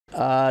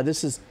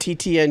This is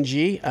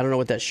TTNG. I don't know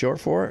what that's short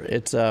for.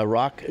 It's a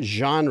rock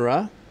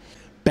genre.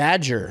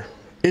 Badger.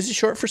 Is it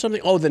short for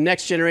something? Oh, the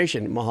next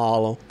generation.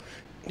 Mahalo.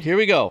 Here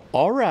we go.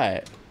 All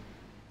right.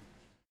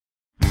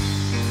 I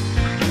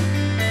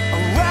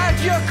read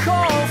your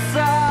call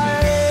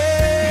sign,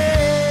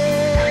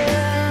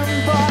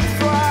 but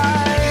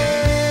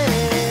flying.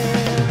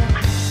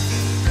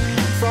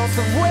 Thoughts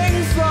of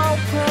wings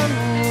open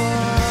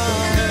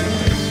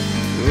wide.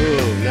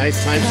 Ooh,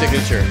 nice time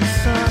signature.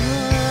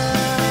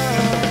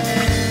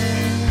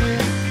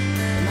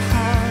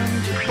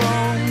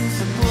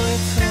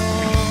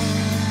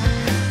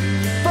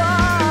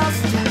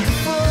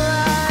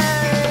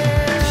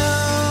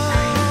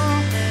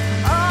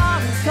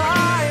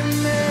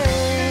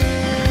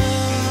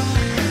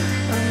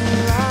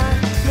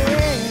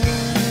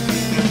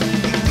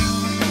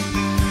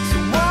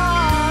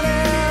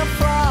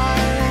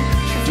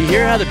 Do you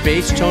hear how the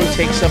bass tone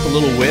takes up a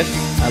little width?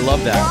 I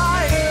love that.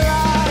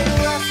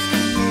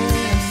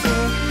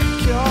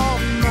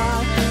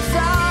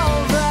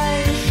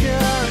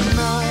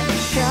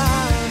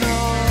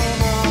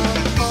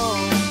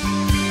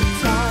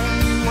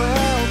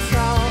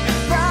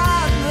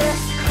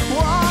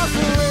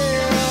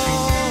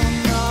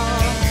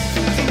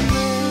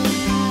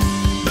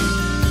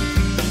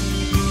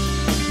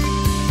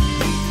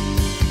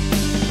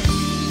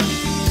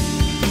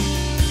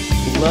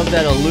 Love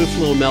that aloof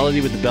little melody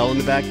with the bell in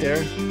the back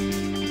there.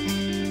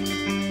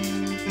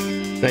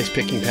 Nice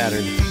picking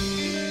pattern.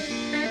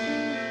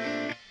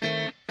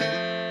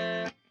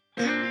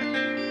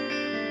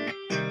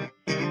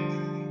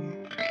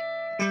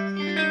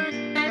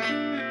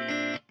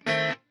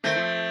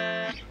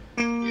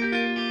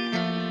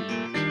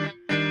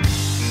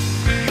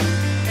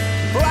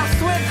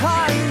 Blessed with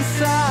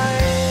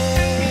hindsight,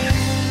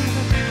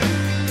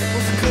 it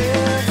was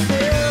clear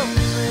to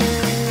me.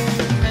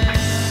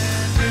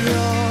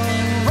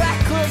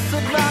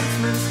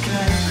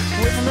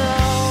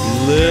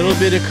 Little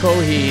bit of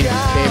Coheed,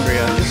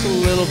 Cambria, just a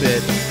little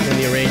bit in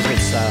the arrangement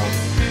style.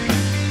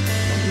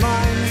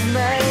 Mine's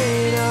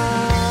made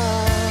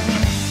up.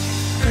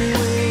 We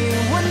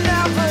were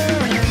never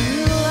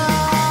in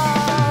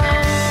love.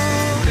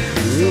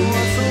 So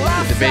what's the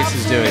last The bass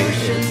is doing.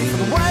 for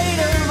the weight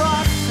of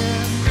our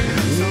sin?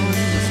 So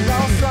there's no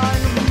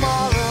sign of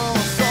tomorrow.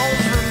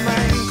 Souls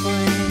remain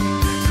clean.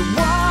 So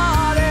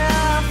what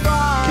if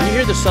Can you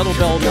hear the subtle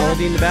bell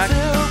melody in the back?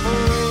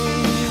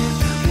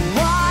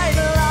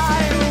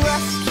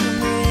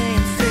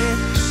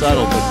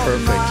 Subtle but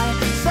perfect.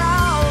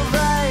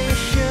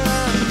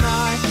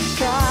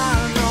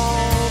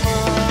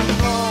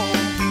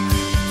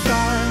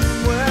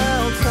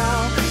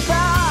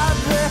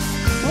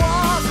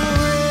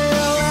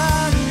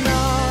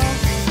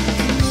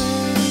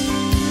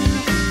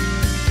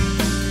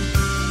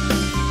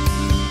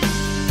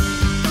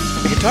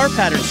 The guitar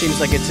pattern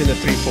seems like it's in a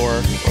 3/4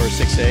 or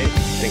 6/8, I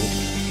think.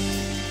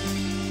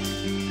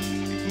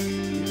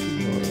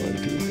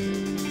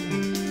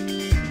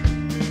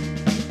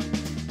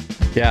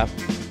 Yeah.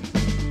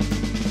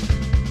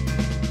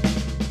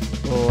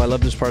 Oh, I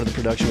love this part of the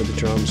production with the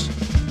drums.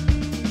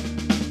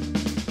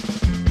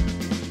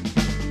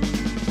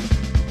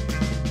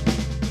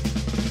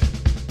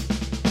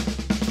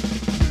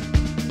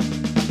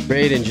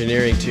 Great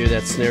engineering too.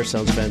 That snare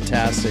sounds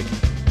fantastic.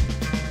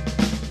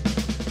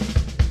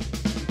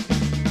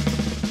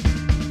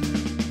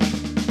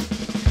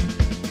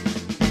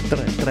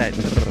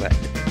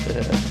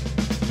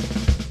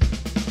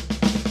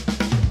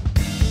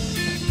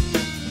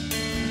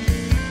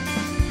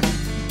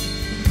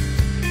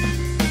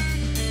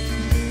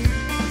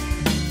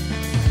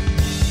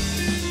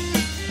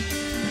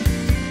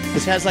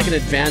 This has like an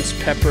advanced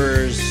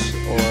Peppers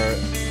or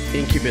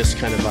Incubus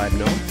kind of vibe,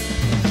 no?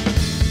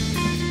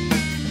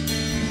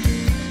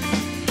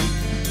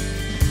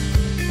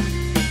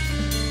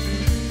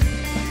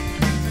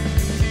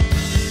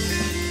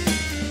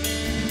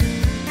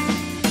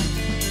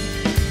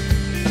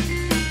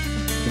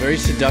 Very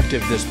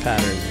seductive, this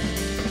pattern.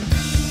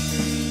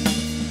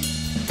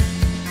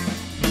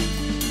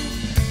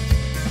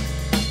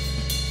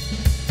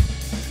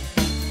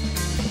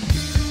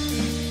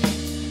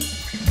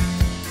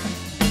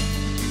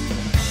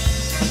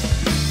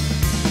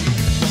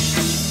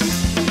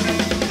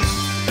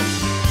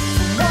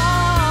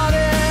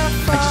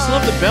 I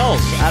love the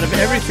bells out of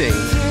everything.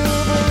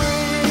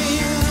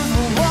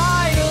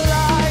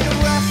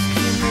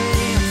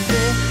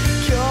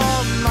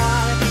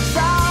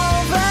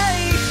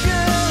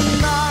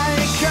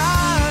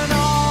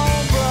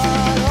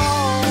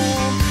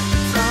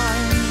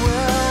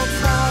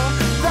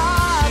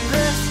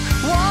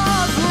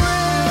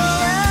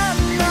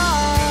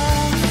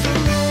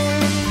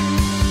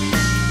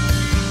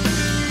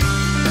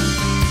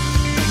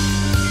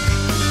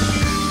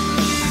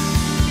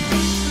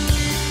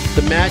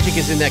 The magic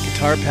is in that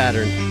guitar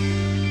pattern.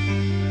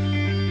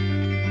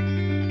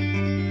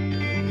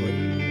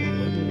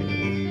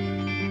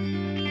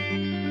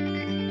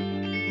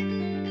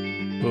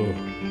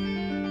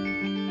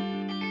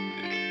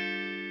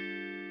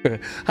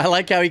 I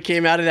like how he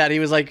came out of that. He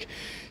was like,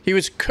 he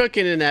was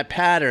cooking in that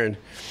pattern.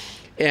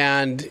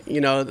 And,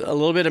 you know, a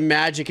little bit of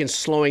magic and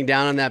slowing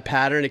down on that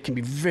pattern, it can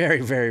be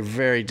very, very,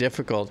 very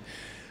difficult.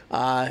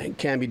 It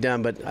can be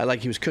done, but I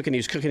like he was cooking.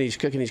 He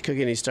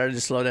started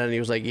to slow down, and he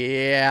was like,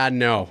 yeah,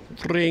 no.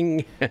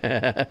 Ring.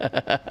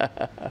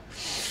 The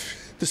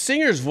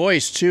singer's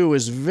voice, too,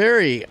 was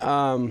very,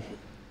 very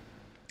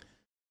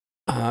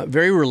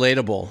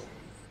relatable.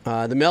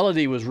 The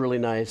melody was really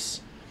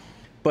nice,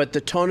 but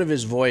the tone of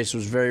his voice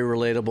was very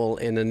relatable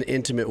in an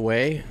intimate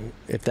way,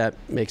 if that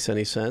makes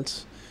any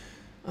sense.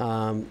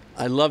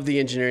 I love the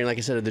engineering, like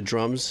I said, of the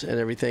drums and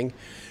everything.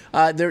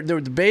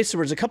 The bass, there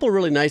was a couple of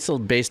really nice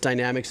little bass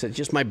dynamics that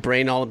just my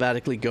brain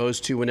automatically goes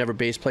to whenever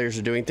bass players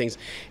are doing things.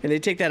 And they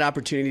take that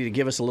opportunity to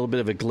give us a little bit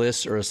of a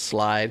gliss or a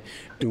slide,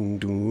 doom,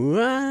 doom,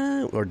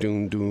 ah, or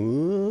doom,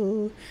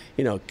 doom,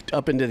 you know,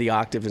 up into the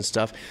octave and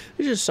stuff.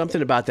 There's just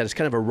something about that. It's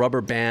kind of a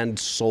rubber band,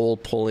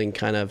 soul-pulling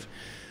kind of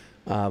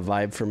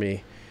vibe for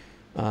me.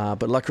 But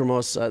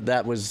Lacrimose,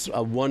 that was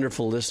a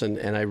wonderful listen,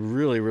 and I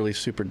really, really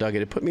super dug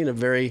it. It put me in a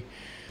very...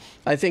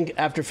 I think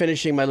after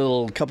finishing my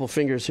little couple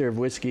fingers here of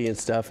whiskey and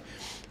stuff,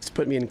 it's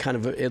put me in kind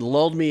of it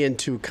lulled me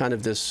into kind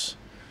of this,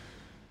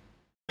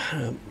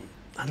 I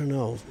don't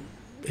know,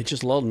 it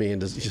just lulled me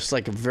into just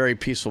like a very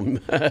peaceful,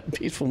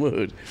 peaceful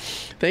mood.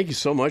 Thank you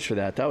so much for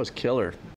that. That was killer.